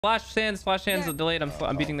Flash sands, delayed.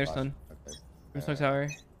 I'm beating their stun. Okay. Brimstone tower.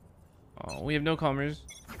 Oh, we have no comers.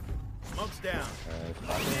 Smoke's down.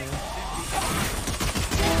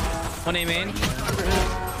 One A main.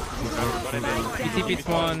 TP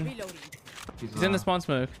spawn. He's in the spawn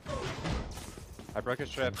smoke. I broke his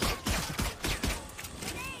trip.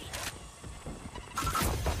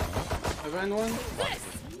 I ran one.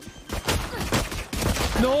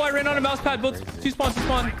 No, I ran on a mouse pad. Both two spawns.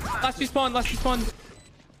 Last two spawn. Both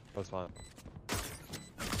spawn.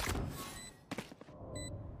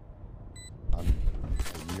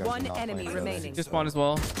 One enemy remaining. Two spawn as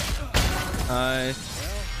well.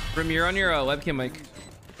 Brim, you're on your webcam mic.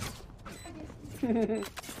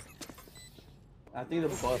 I think the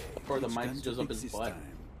butt or the mic's just up his butt.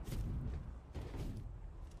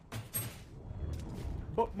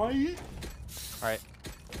 But my. Alright.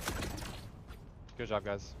 Good job,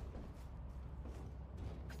 guys.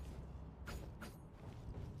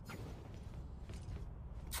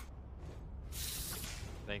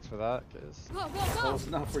 Thanks for that, guys. Go, go, Oh, go! it's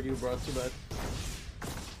not for you, bro. Too bad.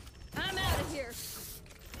 I'm out of here.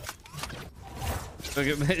 Look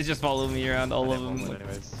at it, just follow me around all of them.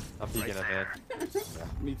 Anyways, I'm peeking it, man.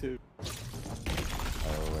 Me too. Oh,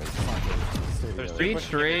 wait. There's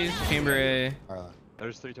Breach, raise, chamber A. Alright,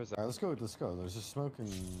 There's 3 towards that. let's go. There's just smoke and...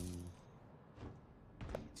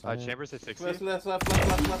 Chambers at 60. Left.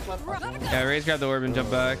 Yeah, raise, grab the orb and jump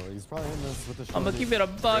back. He's probably in this with the I'm gonna shorty. keep it a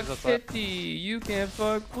 $150. You can't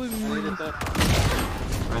fuck with I me. needed that.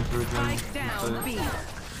 Spike down, B.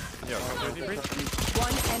 Yo, come to breach.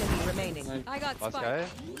 One enemy remaining. Nice. I got Last spike. guy.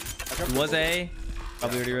 It was A.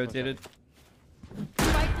 Probably already rotated.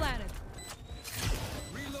 Spike planted.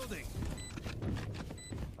 Reloading.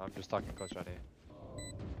 I'm just talking close right here.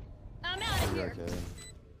 I'm out of here. Okay.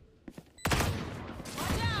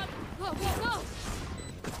 Watch out. Go, go, go.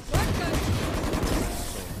 Work good.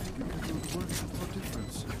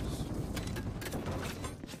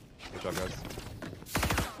 Good job, guys.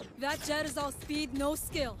 That jet is all speed, no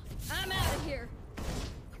skill. I'm out of here.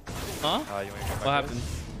 Huh? You want to What happened?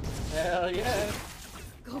 Hell yeah.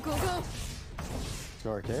 Go, go, go. Let's go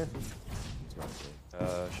arcade.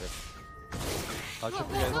 Shit. I'll Go, chip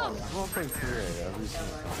you go, guys. go. I'm gonna play 3A every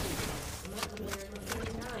single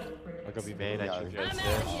I'll go be main. I chip you guys. I'm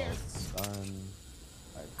out of here. time.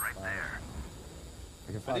 Right there. I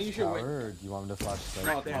can think flash you should wait. tower, or do you want me to flash site?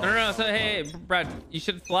 No, they have- No. So hey, Brad, you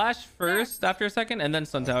should flash first after a second, and then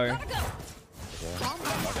stun tower. Gotta go.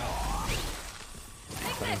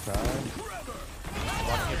 Second side.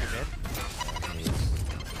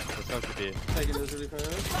 Let's go to B. Taking this really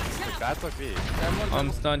fast. That's like B.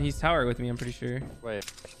 I'm stunned. He's tower with me. I'm pretty sure. Wait,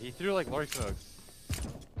 he threw like Lord smokes.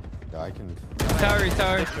 Yeah, I can. Tower. He's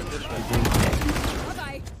tower.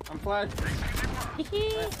 Bye-bye. I'm flash.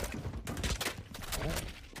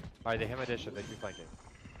 Alright, they hit my dish and they keep flanking.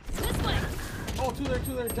 This way. Oh, two there.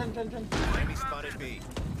 Jen. Enemy spotted B.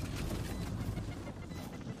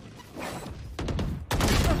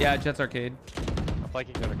 Yeah, Jet's arcade. I'm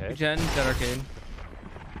flanking Jet, okay? Jet arcade.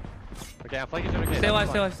 Okay, I'm flanking Jet, okay? Stay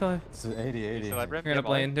alive. It's an 80. Still alive, Brim? You're gonna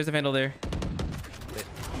plane. There's a vandal there.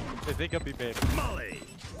 They think I'll be main. Molly.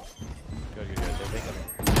 Good.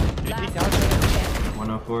 They think I'm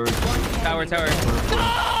 104. Tower.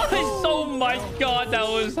 Oh my god, that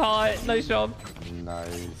was hot. Nice job.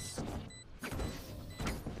 Nice.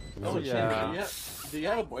 Oh yeah. yeah. Do you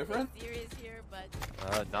have a boyfriend? Serious here,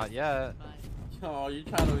 but not yet. Oh, you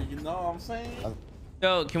trying to, you know what I'm saying?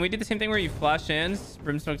 Yo, can we do the same thing where you flash hands,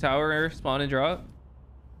 Brimstone tower, spawn and drop?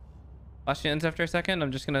 Flash hands after a second.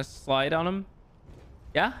 I'm just gonna slide on him.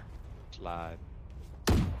 Yeah? Slide.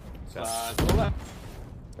 Go left.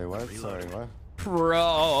 Wait, what? Sorry, what?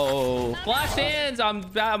 Bro. Flash hands. I'm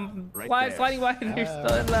Right there. sliding back in your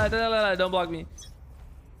stun. Don't block me.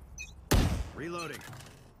 Reloading.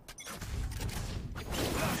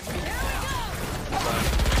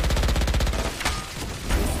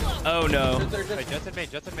 Oh no.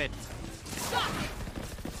 Wait, Jet's in main.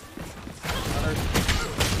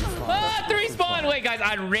 Ah, 3 spawn. Wait, guys,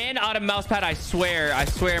 I ran out of mouse pad. I swear,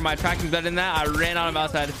 my tracking's better than that. I ran out of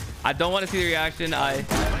mouse pad. I don't want to see the reaction. Spike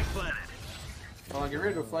planted. Oh, get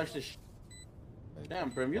ready to flash this. Damn,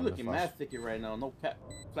 Brim, you're looking mad sticky right now. No cap.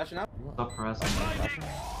 Flashing out. Stop harassing me.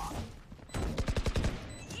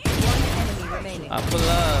 one enemy remaining. I pull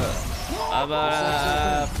up.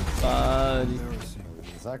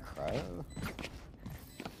 Is that cryo?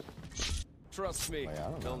 Trust me. Wait, I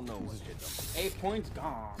don't They'll know. know what you done. 8 points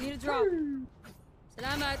gone. Need a drop.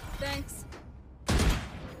 Salamat. Thanks.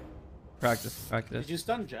 Practice. Did you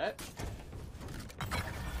stun Jet?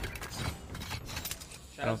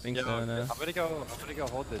 I don't think Yeah, so. No. I'm gonna go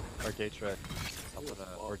hold the arcade track.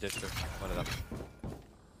 Or district. One of them.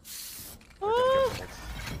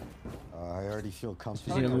 I already feel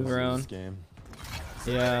comfortable Just need to move with around. this game.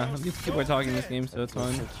 Yeah, these people are talking this game, so it's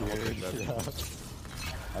fine. Secure. Yeah.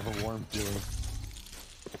 I have a warm feeling.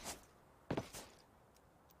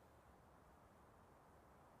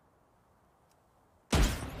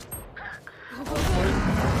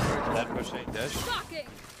 That pushing dish. Shocking.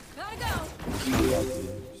 Gotta go.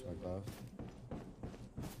 Smoke off.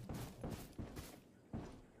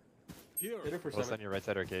 Here. Hit it for Close 7. on your right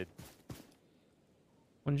side arcade.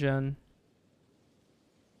 One gen.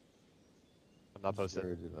 I'm not posted.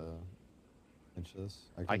 Scared to, inch this.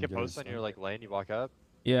 I can get post on it your like lane. You walk up.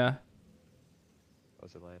 Yeah.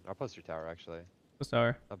 Posted lane. I'll post your tower actually. What's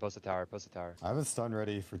tower? I'll post the tower. Post the tower. I have a stun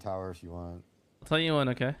ready for tower if you want. I'll tell you one,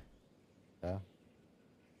 okay? Yeah.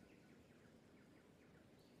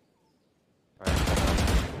 Alright.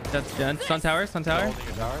 That's gen. Sun tower, sun tower. Holding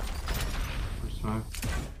your tower. Smoke.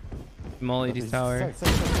 Molly D's tower.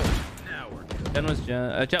 Now we're good. Gen was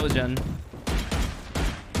gen. Jet was gen.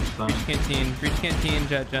 Stun. Breach canteen. Breach canteen.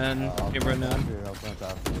 Jet gen. Chamber known. I'll plant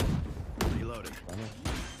after. Reloading.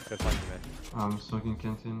 Good find for me. Smoking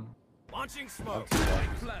canteen. Launching smoke. That's fine.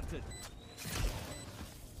 Spike planted.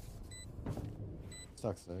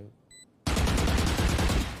 Sucks, right?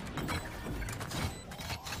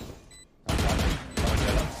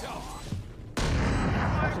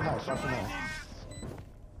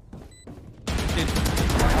 Dude,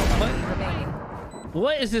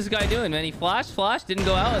 what is this guy doing, man? He flashed, didn't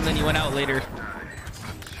go out, and then he went out later.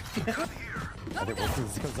 I did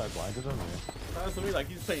because I blinded him. Sounds to me like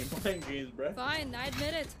he's playing games, bruh. Fine, I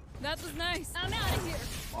admit it. That was nice. I'm out of here.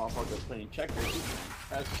 Motherfucker's playing checkers.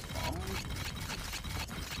 That's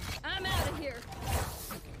I'm out of here.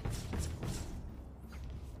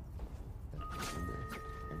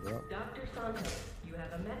 Dr. Santos, you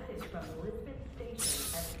have a message from Elizabeth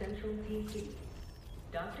Station at Central DC.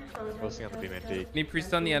 Dr. Santos. Posting on the beam and peak. Need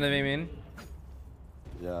priest on the enemy, man.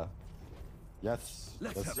 Yeah. Yes.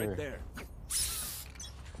 Let's Yes, have sir. it there.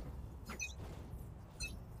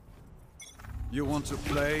 You want to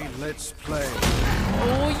play? Let's play.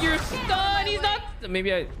 Oh, you're stunned. He's not. Maybe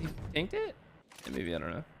he tanked it. Yeah, maybe I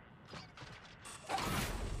don't know.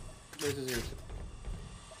 this is yours.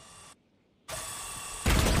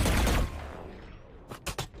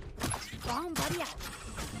 Bomb buddy.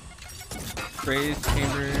 Praise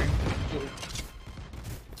chamber.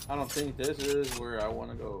 I don't think this is where I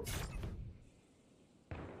want to go.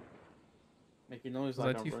 Making noise Was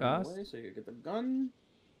like that I'm too running fast? away, so you get the gun.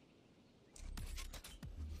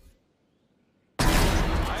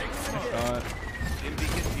 Shot.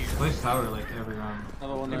 Place tower like every round.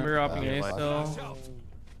 Another one Chamber there. upping A flash. still.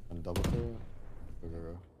 And double throw. Go, go,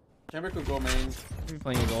 go. Chamber could go main. Be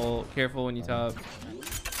playing a goal. Careful when you top.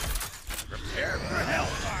 Prepare for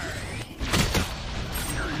hellfire.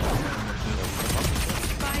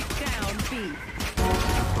 Spike down B.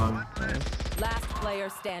 Fun. Nice. Last player In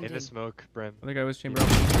standing. the smoke, Brim. I think I was chamber up.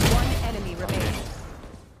 One enemy remaining.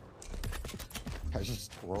 I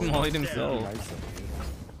just throw Mollied it. himself. Nice of me.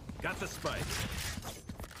 Got the spike.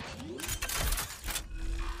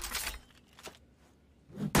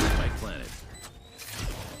 Spike planted.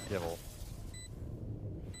 Devil.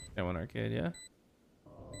 That one arcade, yeah.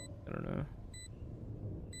 I don't know.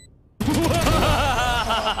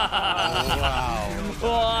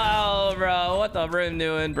 Wow, bro. What the Brim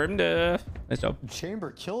doing? Brim diff. Nice job.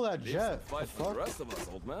 Chamber, kill that jet. Fight The for the fuck? rest of us,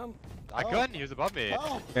 old man. I couldn't. He was above me.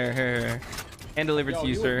 Oh. Here. Hand delivered to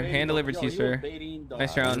you, sir. Hand delivered to you, sir.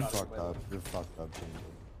 Nice round. You're fucked up. You're fucked up, Chamber.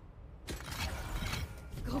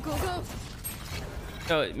 Go, go, go.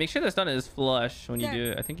 So make sure the stun is flush when you There.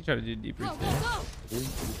 do it. I think you try to do deep Go, root go, there.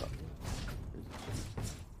 go.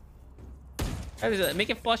 Alright, Make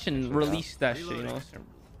it flush and release that shit, you know?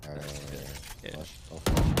 alright. Yeah. Flush. I'll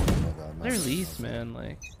flush. They release, man.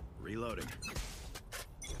 Like, Reloading.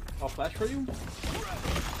 I'll flash for you.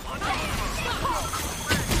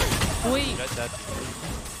 wait, That.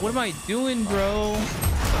 what am I doing, bro?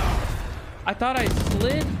 I thought I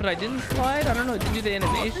slid, but I didn't slide. I don't know. Did you do the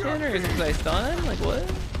animation, or is it because I stunned? Like,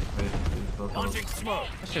 what? Launching smoke.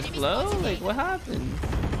 That's just slow? Like, what happened?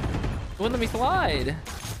 It wouldn't let me slide.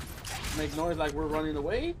 Make noise like we're running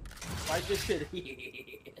away. Fight this shit.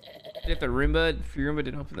 If the Roomba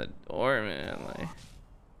didn't open the door, man. Like,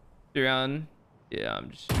 you're on. Yeah, I'm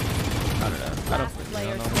just. I don't know. I don't know.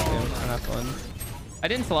 I have fun. I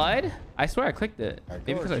didn't slide. I swear I clicked it. Alright,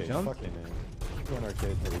 Maybe go because I arcade. jumped. Fucking man. Go in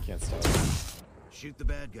arcade, but we can't stop. Shoot the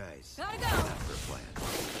bad guys. Gotta go. After a plan.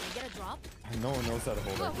 Get a drop. No one knows how to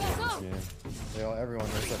hold Go, arcade go, in this game. Everyone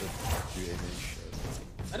knows how to do aiming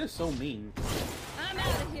shit. That is so mean. I'm I'm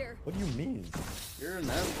out of here. What do you mean? You're an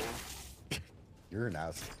asshole. You're an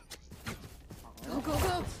asshole. Go, go, go.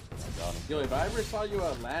 I got him. Yo, if I ever saw you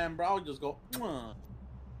at land, bro, I would just go, mwah.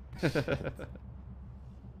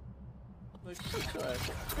 Like, shut your ass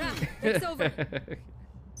up. Ah, it's over. Did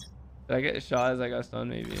I get shot as I got stunned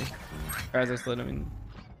maybe? Or as I slid, I mean.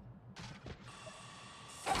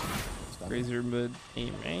 Razor mid. Hey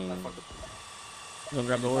man. Gonna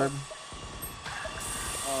grab the orb.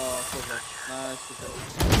 Oh, nice.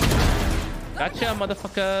 Gotcha,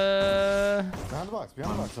 motherfucker. Behind the box,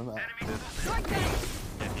 behind the box.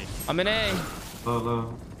 I'm in A. Low,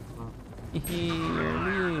 low.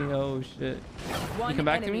 Oh shit. You come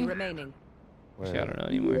back to me? Remaining. Wait, Actually, I don't know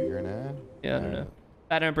anymore. You're an ad? Yeah, I don't know.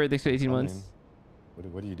 Bad Emperor, thanks for 18 months.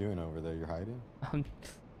 What are you doing over there? You're hiding?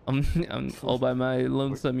 I'm all by my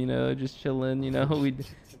lonesome, you know, just chilling, you know. We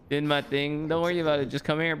did my thing. Don't worry about it. Just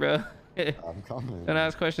come here, bro. I'm coming. Don't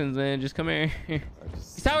ask questions, man. Just come here.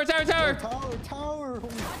 Just... Tower. Tower! Holy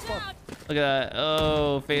fuck. Look at that.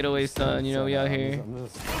 Oh, fade away stun. You know, we out here.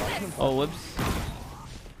 Oh, whoops.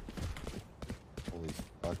 Holy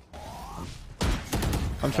fuck.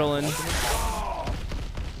 I'm trolling.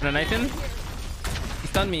 Can I knife him? He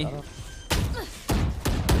stunned me.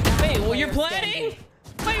 Wait, well, you're planning?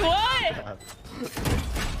 Wait, what?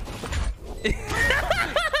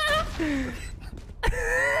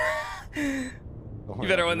 You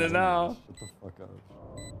better win this now. Shut the fuck up.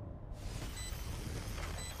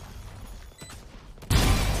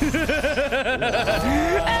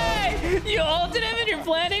 Hey, you ulted him and you're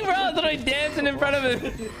planning, bro? I was literally dancing in front of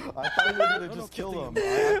him. I thought you were gonna just kill him. I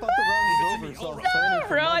thought the round was over, so I was planning for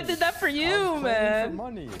Bro, money. I did that for I you, was planning man. for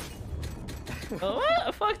money.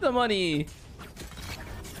 What? Fuck the money.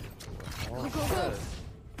 Oh, shit.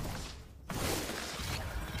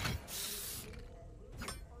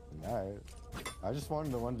 Alright. I just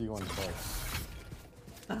wanted the 1v1 plus.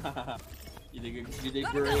 You did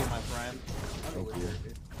great, my friend. Thank you.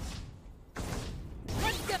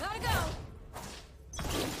 Gotta go.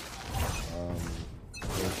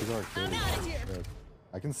 Yeah, should go arcade. I'm out of here.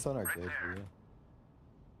 Yeah. I can stun arcade for you.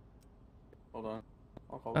 Hold on.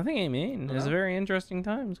 Nothing I mean. It's very interesting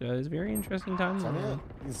times, guys. Very interesting times. Stun we're it? in.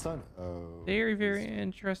 You can stun. Oh. Very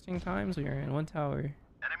interesting times we are in. One tower.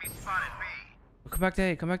 Enemy spotted B. Oh, come back to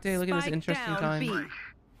A. Come back to A. Look at this interesting time. Come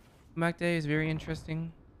back to A is very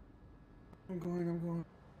interesting. I'm going.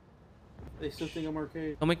 They still think I'm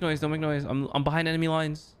arcade. Don't make noise. Don't make noise. I'm behind enemy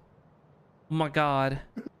lines. Oh my god.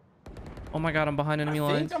 Oh my god, I'm behind enemy I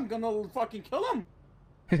lines. think I'm gonna fucking kill him.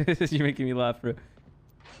 You're making me laugh, bro.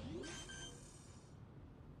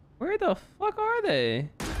 Where the fuck are they?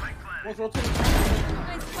 What's rotating?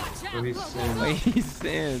 Oh, he's in. Wait, he's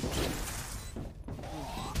sand.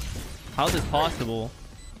 How's this possible?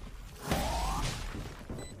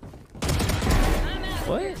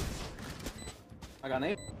 What? I got an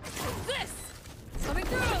aim. This. Coming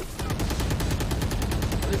through.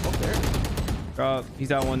 Are they both there? Drop.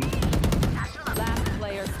 He's out one. Last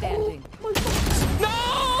player standing. No!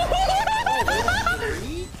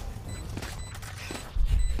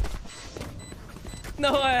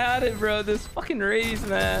 No, I had it, bro. This fucking raise,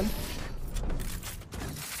 man.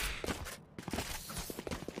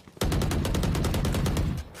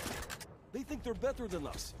 They think they're better than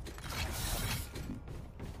us.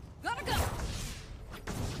 Gotta go.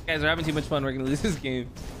 Guys, we're having too much fun. We're gonna lose this game.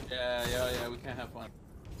 Yeah. We can't have fun.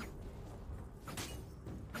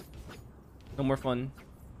 No more fun.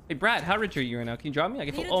 Hey, Brad, how rich are you right now? Can you drop me? I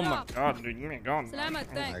get Need a oh my drop. god, dude, you ain't gone. Salamat,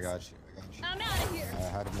 thanks. I got you. I'm out of here. I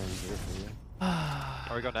had him in reserve for you.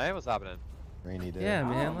 Are we going A? What's happening? Rainy day. Yeah,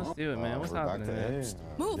 man, let's do it, man. What's we're happening, back man? to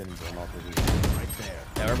A. Move. Getting blown off the Right there.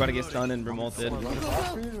 Yeah, we're about to get stunned and revolted. You want to flash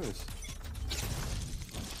for you?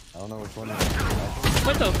 I don't know which one.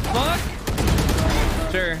 What the fuck?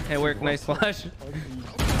 Sure, it worked. Nice flash.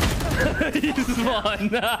 He's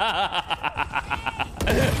spawned.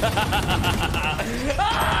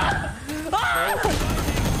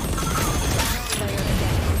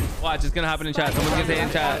 Watch, it's gonna happen in chat. Someone's gonna say it in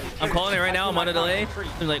chat. I'm calling it right now. I'm on a delay.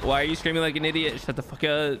 I'm like, why are you screaming like an idiot? Shut the fuck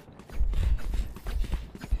up.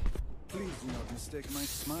 Please do not mistake my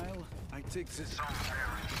smile. I take this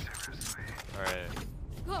Alright.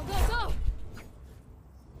 Go, go, go.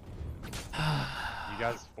 You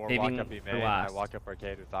guys four Saving walk up B for main, I last. walk up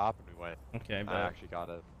arcade with top, and we went. Okay, I but actually got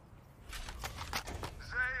it.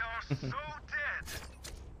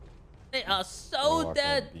 they are so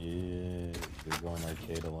dead. You're going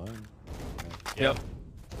arcade alone. Yep.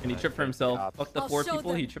 And he tripped for himself. Yeah. Fuck the I'll four show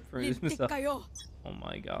people. them. He tripped for Lintik himself. kayo. Oh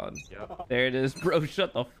my god. Yep. There it is, bro.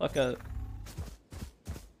 Shut the fuck up.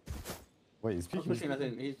 Wait, he's I'm peeking. pushing that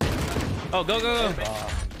thing. He's... Oh, go, go, go.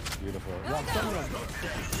 Beautiful. Go, Yeah, go. stun him.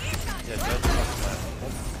 Yeah, Judge is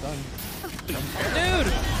That's stun. Dude,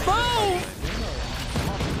 boom!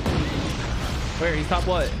 Where? He's top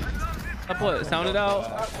what? Top what? Sound it out.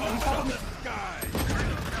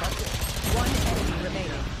 One enemy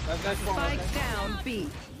remaining. That guy's falling. Spike down B.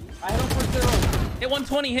 I hit him for 0. Hit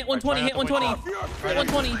 120, hit 120, hit 120. Hit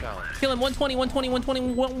 120. Kill him. 120, 120,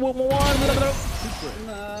 120, 121.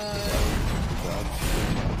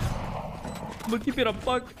 I'm gonna keep it a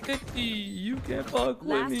 $150. You can't fuck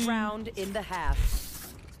with me. Last round in the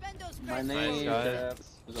half. My name guys.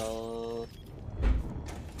 is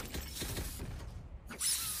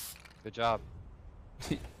Good job.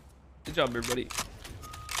 Good job, everybody.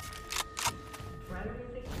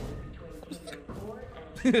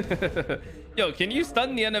 Yo, can you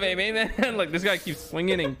stun the end of AA, man? Like, this guy keeps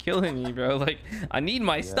swinging and killing me, bro. Like, I need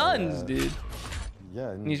my stuns, dude.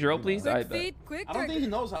 Yeah. Needs your roll, please? I Quick bet. feet, quick I don't think he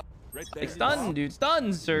knows how. Right there. Like, stun, dude.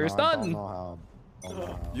 Stun, sir. No, I Stun. don't know how. Don't know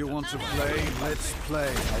how. You want to play? Let's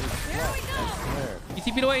play. There. You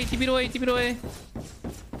TP'd away, TP'd away, TP'd away.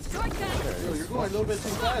 Short cut. Yo, you're going a little bit too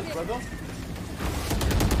fast, brother.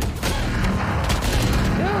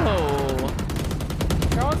 Yo.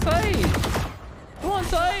 You're on site. Go on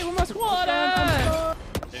site. Where my squad at?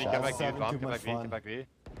 Can you come back B? Having Bomb, too come much back B, fun. come back B.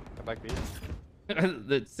 Come back B.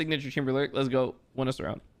 The signature chamber alert. Let's go. Win us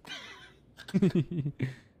around.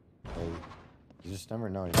 Hey, you just never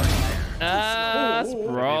know. Ah,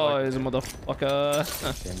 surprise, motherfucker.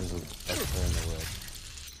 Chambers is best player in the world.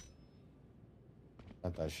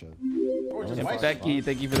 Not that shit. Or just Yeah, fight. Becky,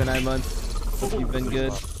 thank you for the 9 months. Hope you've been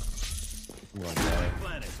good. I'm going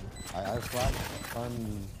back. I flash on.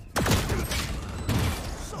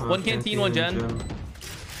 One canteen, one gen.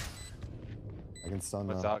 I can stun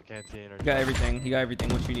What's now. out, canteen or You got everything. You got everything.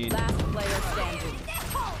 What you need. Last player standing.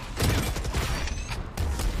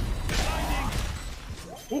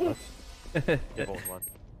 Yeah, both one.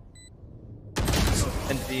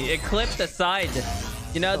 And see, it clipped the side.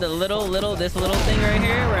 You know, the this little thing right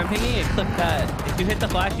here where I'm pinging, it clipped that. If you hit the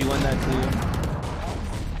flash, you won that too.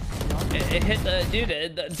 It hit the dude.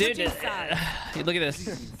 Look at this.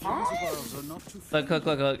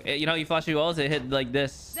 Look. You know, you flash your walls, it hit like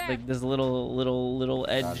this, like this little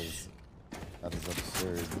edge. That is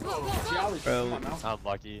absurd. Bro,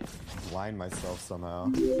 Unlucky. Blind myself somehow.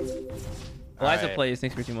 Eliza Alright. plays.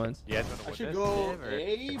 Thanks for 2 months. You guys want to I win should this go game, or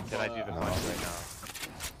A, can I do the but- punch right now?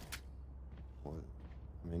 What?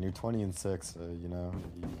 I mean, you're 20 and 6, so you know.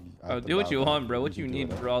 Oh, do what you want, bro. What you need,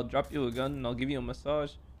 bro? I'll drop you a gun and I'll give you a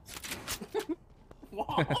massage.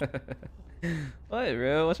 What,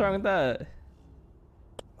 bro? What's wrong with that?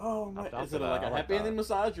 Oh my! I'm down Is for it that. like I a like happy that. ending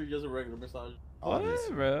massage or just a regular massage? What,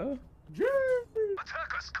 bro?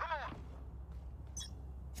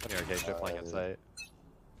 Funny arcade ship playing on site.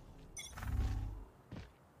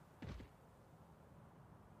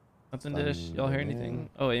 Nothing dish. Y'all hear anything?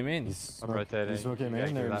 Oh, amen. I'm rotating. He's smoking You gotta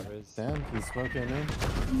in do there. that, Riz. Sam, he's smoking in.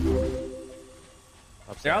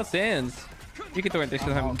 They're out sands. You can throw it this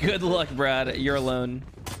time. Good luck, Brad. You're alone.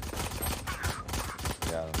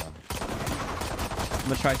 Yeah, I don't know. I'm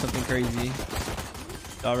gonna try something crazy.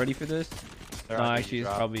 Y'all ready for this? They're No, on actually, it's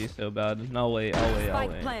drop. probably so bad. No, wait. I'll wait. I'll Spike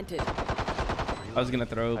wait. planted. I was gonna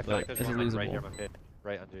throw, I feel like but there's it's one right here, losable. my pit,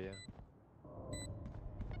 right under you.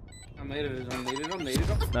 I made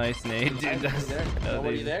it. Nice, Nate. Dude, that's, Oh,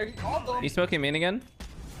 are you there? Oh, You smoking main again?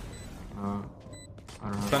 I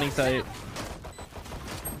don't know. Stunning sight.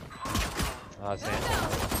 Sand.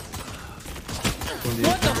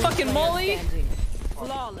 What the fucking molly? Standing.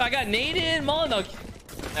 Flawless. I got naded. Molly, no.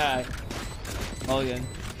 Ah, Mulligan.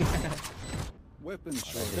 Weapon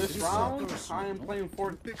shortage. This round, I am playing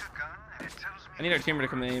for. I need our chamber to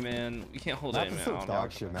come in, man. We can't hold Not it, the man. so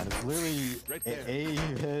dog shit, man. It's literally A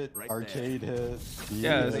hit, arcade hit. B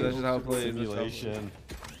Yeah, hit, so that's just how it plays. simulation.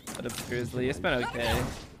 But seriously, it's been okay.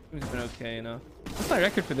 It's been okay, you know. What's my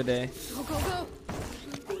record for the day? Go, go, go.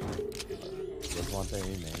 You guys want the A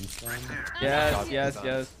main stand? Yes, yes,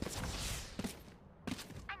 yes.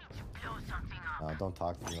 Don't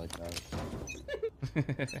talk to me like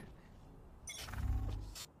that.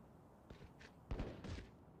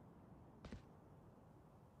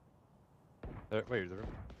 Wait, the room.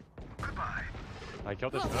 I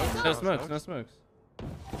killed the smoke. No smokes, no smokes.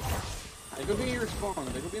 They could be in your spawn.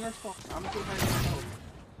 I'm too high.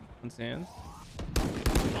 On sands.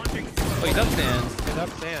 Oh, he's up sands. Get up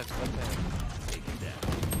sand. Up sand.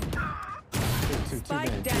 Two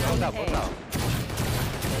Spike main. down Both out,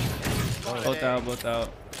 both A. out. Both out.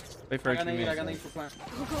 Wait for I a got few need minutes. for plant.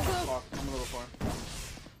 Go, go, go. Fuck, I'm a little far.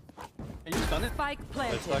 Can you stun it? Spike There's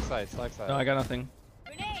planted. slack side, slack side. No, I got nothing.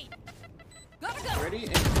 Grenade. Gotta go. Ready?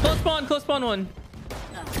 Close spawn one.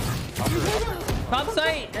 Top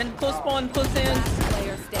site and close spawn, close hands.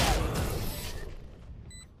 Player standing.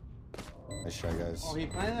 Nice try, guys. Oh, he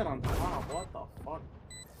planted on top. What the fuck?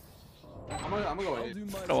 I'm gonna go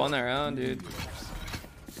ahead. Go on that round, dude.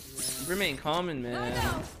 Remain common,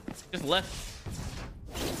 man. Just left.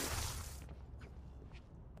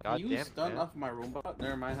 Can you Goddamn, stun man. off my robot?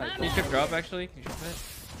 Never mind. Can you trip drop actually? Can you trip it?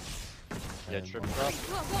 Yeah, trip drop.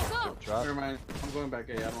 Trip drop. Never mind. I'm going back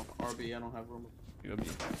A. I don't RB. I don't have room. Go B.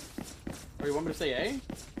 Oh, you want me to say A?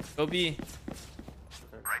 Go B.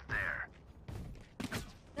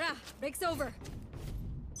 Ah, break's over.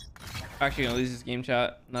 Actually gonna lose this game,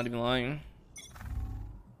 chat. Not even lying.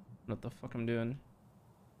 What the fuck I'm doing?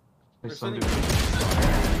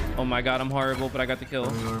 Oh my god, I'm horrible, but I got the kill.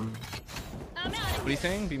 What are you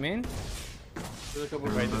saying? B main? There's a couple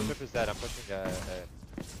Wait, the trip is dead. I'm pushing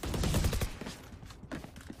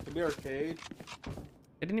Could be arcade.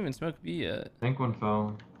 They didn't even smoke B yet. I think one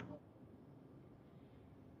fell.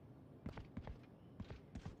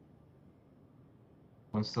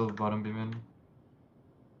 One's still bottom beam in.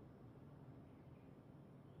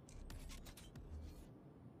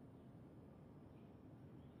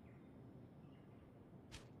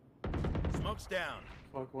 Smoke's down.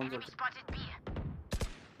 Fuck, one's up.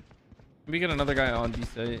 We get another guy on B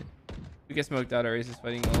site. We get smoked out. Our ace is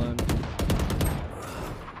fighting alone.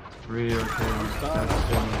 3 or 2. That's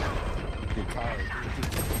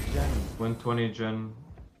Gen. 120 Gen.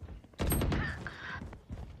 I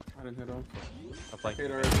didn't hit him. I'm playing.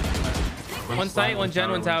 Arcade already. One site, one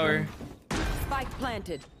gen, one tower. Spike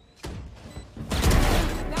planted.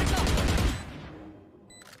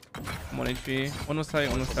 I'm 1 HP. One was site,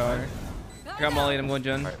 one was tower. I got molly. I'm going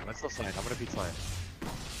gen. Alright, let's still sign. I'm gonna beat sign.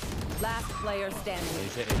 Last player standing.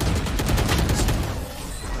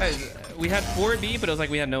 Guys, we had 4 B, but it was like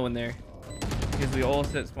we had no one there. Because we all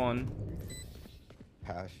sit spawn.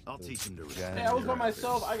 Hash. I'll teach him to Gen. Hey, I was by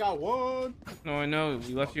myself. I got one. No, I know.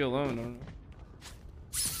 We left you alone. I don't know.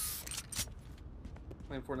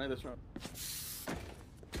 Playing Fortnite this round.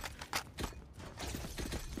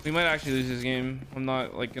 We might actually lose this game. I'm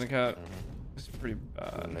not like gonna cap. It's pretty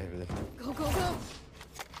bad. Maybe. Go, go, go.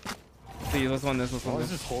 See, let's win this. Let's I win was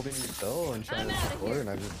this. just holding the kill and trying to support, and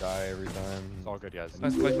I just die every time. It's all good, guys.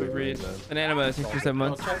 Nice play for breed. Banana by 6 or 7 Yo,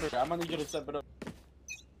 months. Trevor, I'm gonna need you to step it up.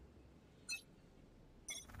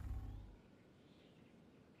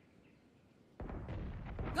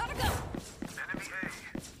 Gotta go.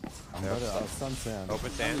 I'm gonna sun sand. Open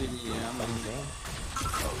sand. Yeah, I'm Sunny gonna. sand.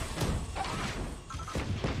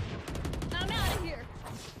 I'm out of here.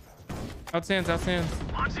 Out sands, out sands.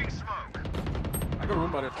 I got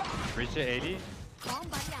room by it. Reach it 80. Bomb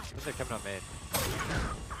by out. What's it coming out main?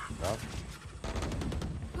 Drop.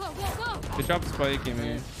 Go, go, go. They dropped spike,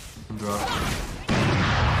 man. Drop.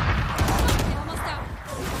 Almost out.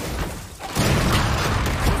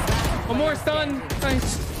 One more stun.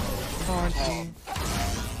 Nice. Oh,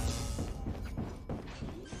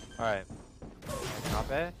 Alright. Not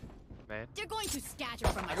bad. Man. They're going to scatter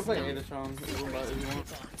from I my can play A this round. Room by it if you want.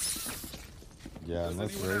 Yeah,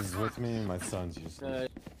 unless Ray's with me, my son's useless.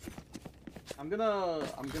 I'm gonna go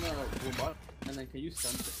bot, and then can you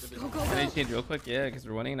stun it? Go, go, Can I go. change real quick? Yeah, because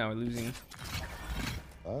we're winning now. We're losing.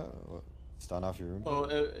 What? Stun off your room? Oh,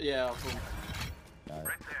 yeah. Boom.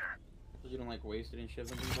 Alright. So you don't like waste any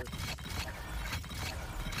shit.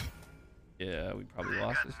 Yeah, we probably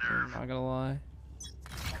lost this game. Not gonna lie.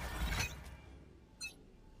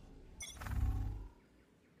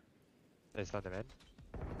 They stunned him in.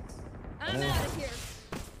 I'm out of here.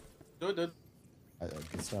 Do it, dude. I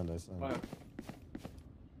stunned. Fire.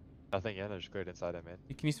 Nothing in. They're just cleared inside him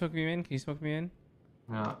in. Can you smoke me in? Can you smoke me in?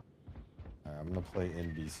 Yeah. Alright, I'm gonna play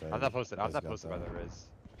in B side. I'm not posted. I'm You not guys posted by got the that. Riz.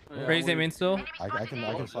 Yeah, Crazy wait. main still. I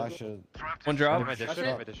can flash it. One Hit drop. my dish strip.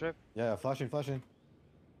 Hit my dish strip. Yeah, flashing. Gotta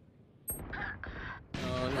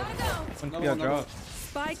go. One Another yeah, one, drop.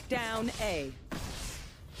 Spike down A.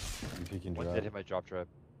 I'm peeking One drop. did hit my drop trip.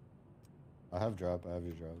 I have drop. I have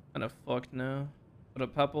your drop. Kinda fucked now. What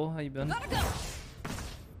up, Purple? How you been? Gotta go.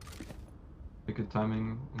 Good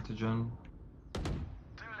timing into Gen.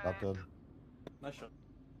 Drop good. Nice shot.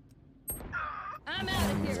 I'm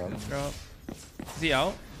out of here. Drop. Drop. Is he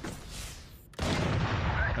out?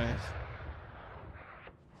 Nice.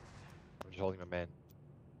 I'm just holding my man.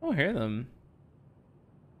 I don't hear them.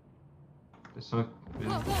 They smoke. Go,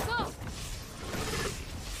 go, go.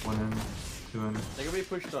 1 in, 2 in. They gonna be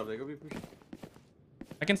pushed up. They gonna be pushed up.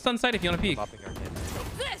 I can stun side if you want to peek. Popping our kid.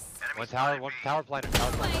 This. One tower planner.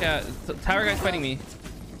 Tower planner. Yeah, tower guy's fighting me.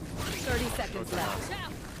 30 seconds left. Ciao.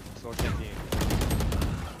 Smoke 15.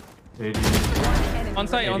 80. On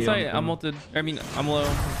site, on 80 site. on I'm ping. ulted. I mean, I'm low.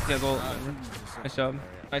 He has ult. Nice job.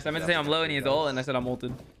 Nice. I meant to say I'm low and he has ult, and I said I'm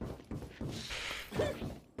ulted.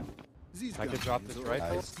 I could drop this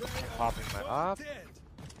rifle. Nice. I'm popping my op.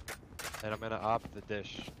 And I'm gonna op the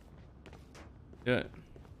dish. Good.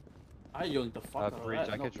 I yoinked the fuck out of Breach,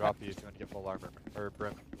 that. I No could drop cap. you if you want to get full armor. Or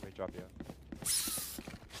Brim, let me drop you.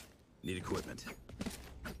 Need equipment.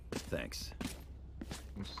 Thanks.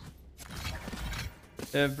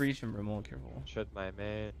 They have breach and Brimble. Careful. Should my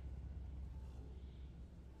main.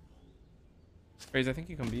 Raze, I think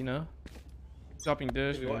you can be now. Dropping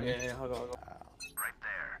dish. Yeah, maybe. yeah, hold on.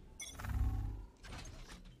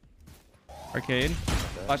 Arcade.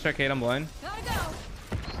 Flash arcade. I'm blind. Gotta go.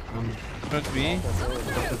 Supposed to be. Up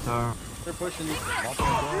the tower. They're pushing you.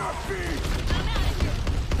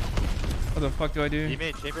 What the fuck do I do? B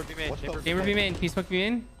main, chamber B main, chamber B Gamer B main. Can you smoke B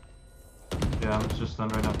main? Yeah, I'm just done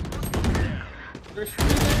right now. There's three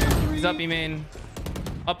there, He's up B main.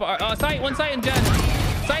 Up. Site. One site and Gen.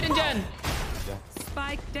 Site and Gen.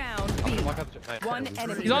 Spike down B. Walk up the nice. One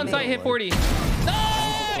enemy. He's on site. Hit 40.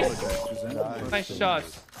 Nice. Nice shot.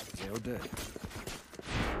 They're dead.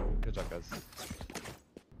 Good job, guys.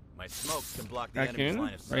 My smokes can block the enemy's Raccoon.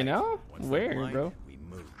 line of sight. Right now? Once they're Where, blind, bro? we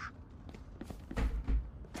move.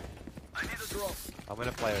 I'm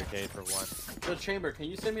gonna play arcade for one. So chamber, can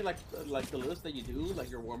you send me like the list that you do,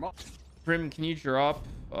 like your warm up? Brim, can you drop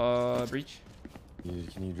breach?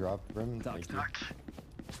 Can you drop Brim? Thank you.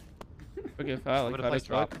 Okay, foul. I'm Like gonna play that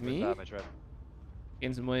drop drop with me. my trap.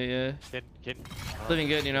 Gain some way. Can Living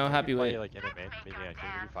good, you know. Happy play with. like in it, man. Maybe can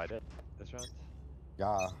we fight it this round?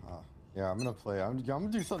 Yeah, I'm gonna play. I'm gonna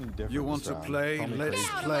do something different. You want this to round. play? Call me Let's crazy.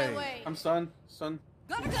 Out of my play. way. I'm stunned. Stun.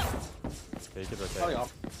 Gotta go. Fake it Probably or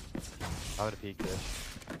off. I'm gonna peek dish.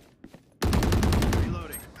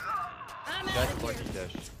 Reloading. I'm That's out of here. looking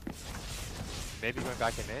dish. Maybe going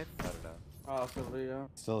back in mid? I don't know. Oh, so yeah.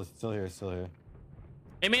 Still here, still here.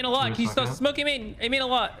 A main a lot. Can you stop smoking main? A main a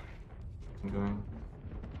lot. I'm going.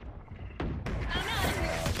 I'm out of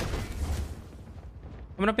here.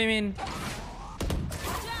 Coming up A main. Good job.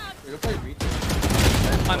 We're gonna play reach.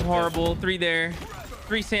 I'm horrible. 3 there.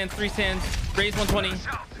 3 sands. 3 sands. Raise 120.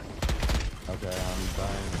 Okay, I'm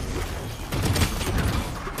dying.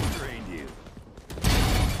 Trained you.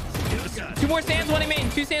 2 more sands. 1 A main.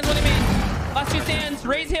 2 sands. 1 A main. Last 2 sands.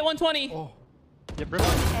 Raise hit 120. Yeah, Brim.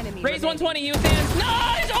 Enemy Raise remaining. 120. You sands.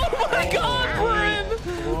 Nice. Oh my god. Brim.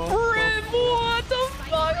 Brim. What the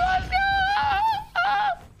fuck? Let's go.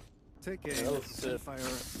 Take That aim. was sick. Fire.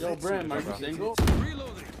 Yo, Brim, are you single?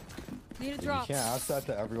 Reloading. Need a You drop. can't ask that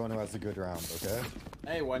to everyone who has a good round, okay?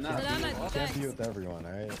 Hey, why not? But I'm at You can't be with everyone,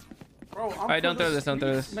 alright? Bro, I'm Alright, don't for the throw this, don't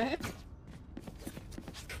throw streets, this. Man.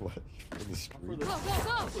 What? For the For street? the, Go, go, I'm go.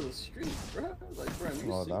 for the streets, bro. Like, Brim,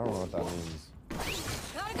 you Oh, I don't know single? what that means.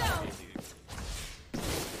 Gotta go.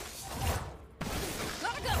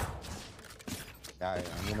 Gotta go. Yeah,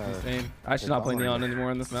 I'm gonna. Insane. I should not play Neon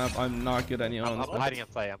anymore on this map. I'm not good at Neon on I'm this map. hiding in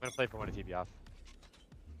play. I'm gonna play for one of TB off.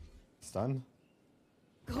 Stun?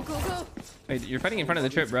 Go, go, go. Wait, you're fighting in front of the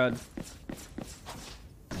trip, Brad.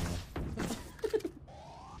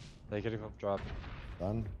 They could have drop.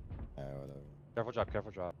 Stun? Yeah, whatever. Careful drop,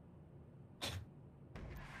 careful drop.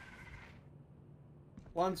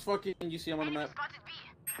 One's fucking, you see him on the map.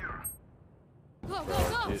 Go, go,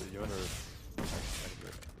 go. You wanna...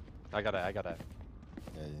 I got it.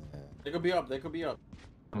 Yeah. They could be up, they could be up.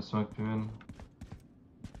 I smoked him in.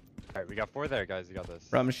 Alright, we got 4 there, guys. You got this.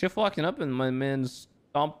 Bro, I'm shift walking up and my man's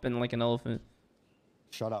stomping like an elephant.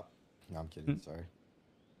 Shut up. No, I'm kidding, sorry.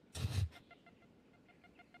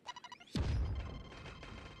 Get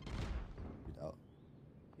out.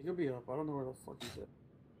 He could be up, I don't know where the fuck he's at.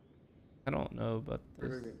 I don't know about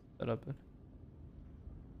this setup.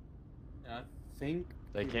 Yeah, I think...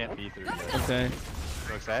 They he's can't up. be through here. Okay.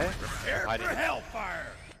 Smoke say? Hiding. Hellfire.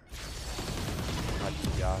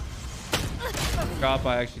 Yeah. Drop,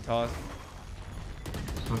 I actually tossed.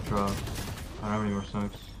 Smoke drop. I don't have any more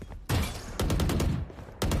smokes.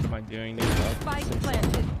 What am I doing, dude? Spike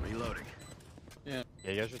planted. Reloading. Yeah,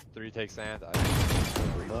 you guys should 3 take sand.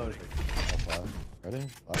 Reload. Okay. Ready?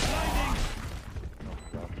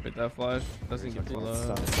 With that flash, doesn't get below.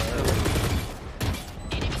 Stun.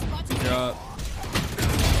 Drop.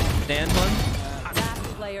 Stand one. Last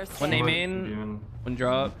player One standing. A main. Demon. One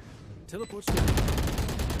drop. Teleport's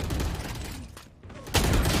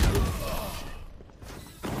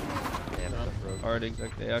Hard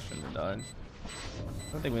exactly. I shouldn't have died.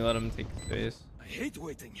 I don't think we let him take the space. I hate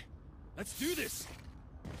waiting. Let's do this.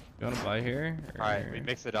 You want to buy here? Or... Alright, we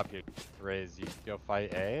mix it up here. Raze, you go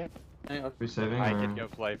fight A. Resaving I or... can go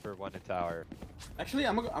play for one in tower. Actually,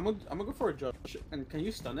 I'm gonna go for a judge. And can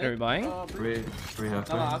you stun it? Are we buying? Three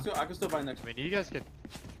halfway. No, I can still buy next. I mean, you guys can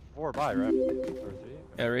 4 buy, right? Or 3?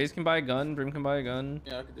 Yeah, Raze can buy a gun. Brim can buy a gun.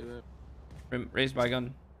 Yeah, I could do that. Raze buy a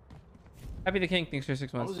gun. Happy the King. Thanks for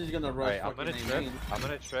 6 I months. was just gonna rush. Alright, I'm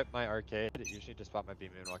gonna trip my arcade. Usually just spot my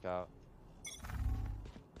beam and walk out.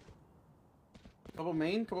 Couple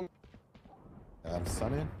main, couple. I'm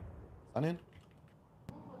stunning. Stunning.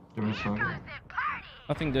 Give me some.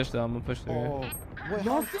 Nothing dish though. I'm gonna push through. Oh, wait,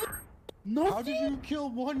 how did you kill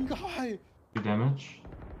one guy? 2 damage.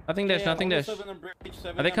 Nothing dish. Nothing dish.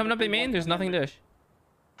 Are they coming up the main? There's nothing dish.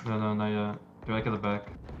 No, not yet. They're like at the back.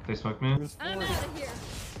 They smoked me. There's 4. I'm out of here.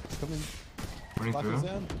 Coming. Running Lock through. us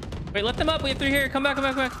in. Wait, let them up. We have 3 here. Come back. Come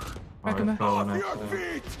back. Come back. Alright, come back. fell on it.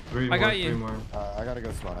 3 more, I got you. 3 more. I gotta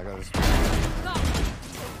go spawn. I gotta spawn. Go.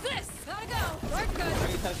 This. Gotta go. Work good. I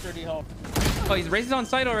need 30 health. Oh, he's Raze on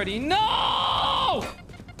site already. No!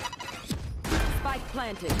 Spike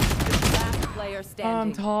planted. Last player I'm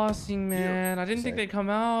standing. tossing, man. I didn't think they'd come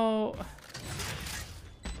out.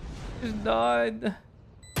 Just died.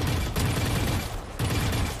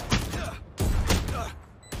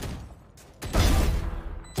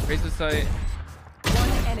 Raze the site.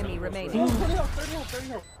 One enemy remaining. 30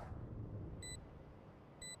 health.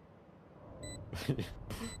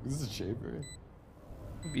 This is a chamber.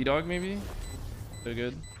 B-Dog maybe? So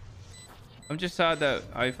good. I'm just sad that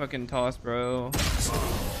I fucking tossed, bro. I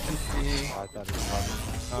thought it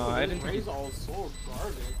was I didn't. Raise all so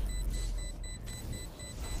garbage.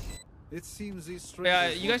 It seems these Yeah,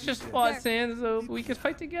 you guys just fought Sands though. We could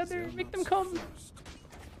fight together. Make them come.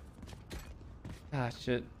 Ah,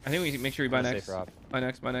 shit. I think we make sure we buy next. Buy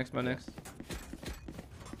next. I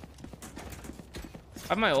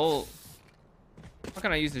have my ult. How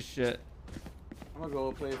can I use this shit? I'm gonna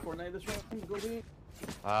go play Fortnite this round. Go B.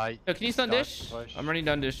 Yo, can you stun dish? Push. I'm running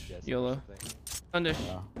down dish. Yes, YOLO. Stun dish.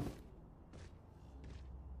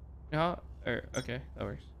 Yeah. Yeah. Okay, that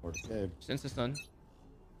works. Okay. Just insta stun.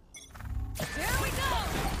 Here we go.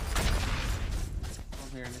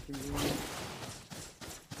 I'm here.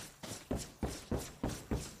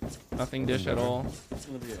 Nothing dish at all. It's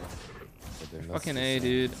gonna be a... Fucking A,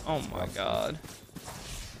 dude. Oh my god.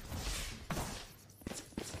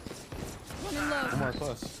 Running low. One more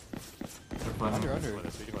close. They're playing. Under.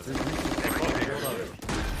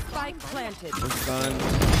 Spike planted. Stun.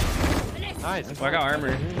 Nice. Oh, I got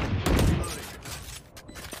armor.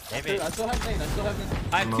 I still have nade.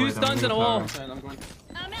 I have 2 stuns and a wall. I'm going.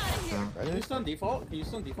 I'm out of here. Can you stun default?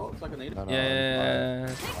 It's like a nade. No, Yeah.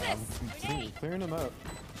 I'm clearing them up.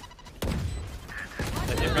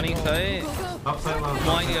 Running site. Upside low.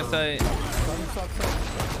 Flying to site.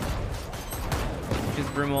 His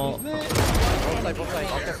Brim ult. Both side.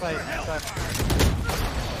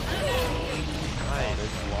 They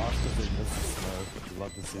lost because they missed the smoke. I'd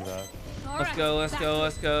love to see that.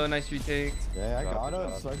 Let's go. Nice retake. Yeah, I got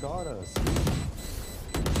us.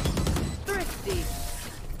 Thrifty.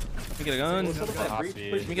 Let me get a gun. Let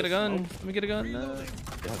me get a gun. No.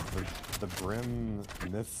 Yeah, the Brim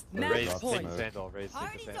missed the Match drop point. smoke. Sandal. Raise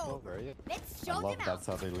Sandal. Where are you? Let's I show love them that's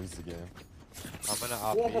how they lose the game. I'm gonna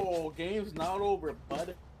op B. Whoa, game's not over,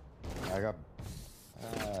 bud. I got.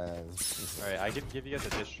 Alright, I can give you guys a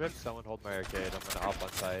dish strip. Someone hold my arcade. I'm gonna op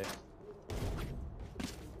on site.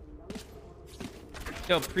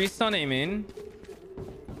 Yo, priest on A main.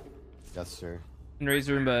 Yes, sir. And raise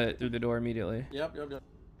room, but through the door immediately. Yep.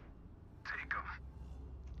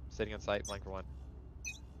 Sitting on site, blank for 1.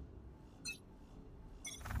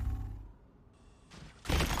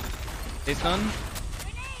 A stun.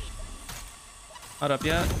 Not up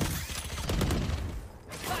yet.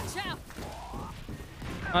 Watch out.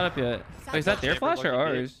 Not up yet. Wait, is that their flash or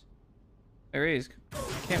ours? Hey, Raze. I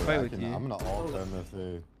can't fight with you. I'm gonna ult them if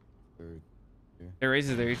they. Hey, Raze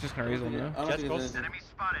is there. He's just gonna raise them now. Jet's close. I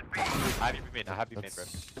have you made,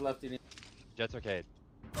 bro. Left in. Jet's arcade.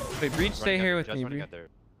 Wait, Breach, stay here with Jet's me, running Breach. under.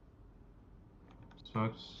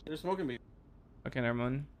 Smokes. They're smoking me. Okay, never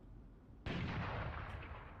mind.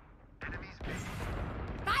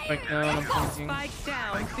 Spike down, I'm flanking. Spike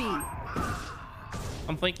down. B.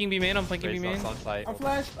 I'm flanking B main, I'm flanking B Raise main. on site. I'm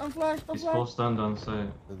flashed. He's full stunned on site.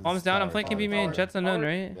 Bomb's down, I'm flanking B main. Jet's unknown,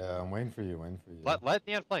 right? Yeah, I'm waiting for you. Let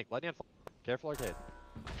Neon flank. Careful arcade.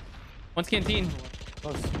 One's canteen.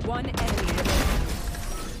 Close. One enemy remaining.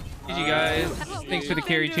 GG guys. Thanks for the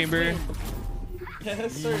carry chamber.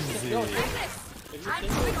 Yes, sir. Easy. Yo, if you're taking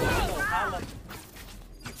it so high,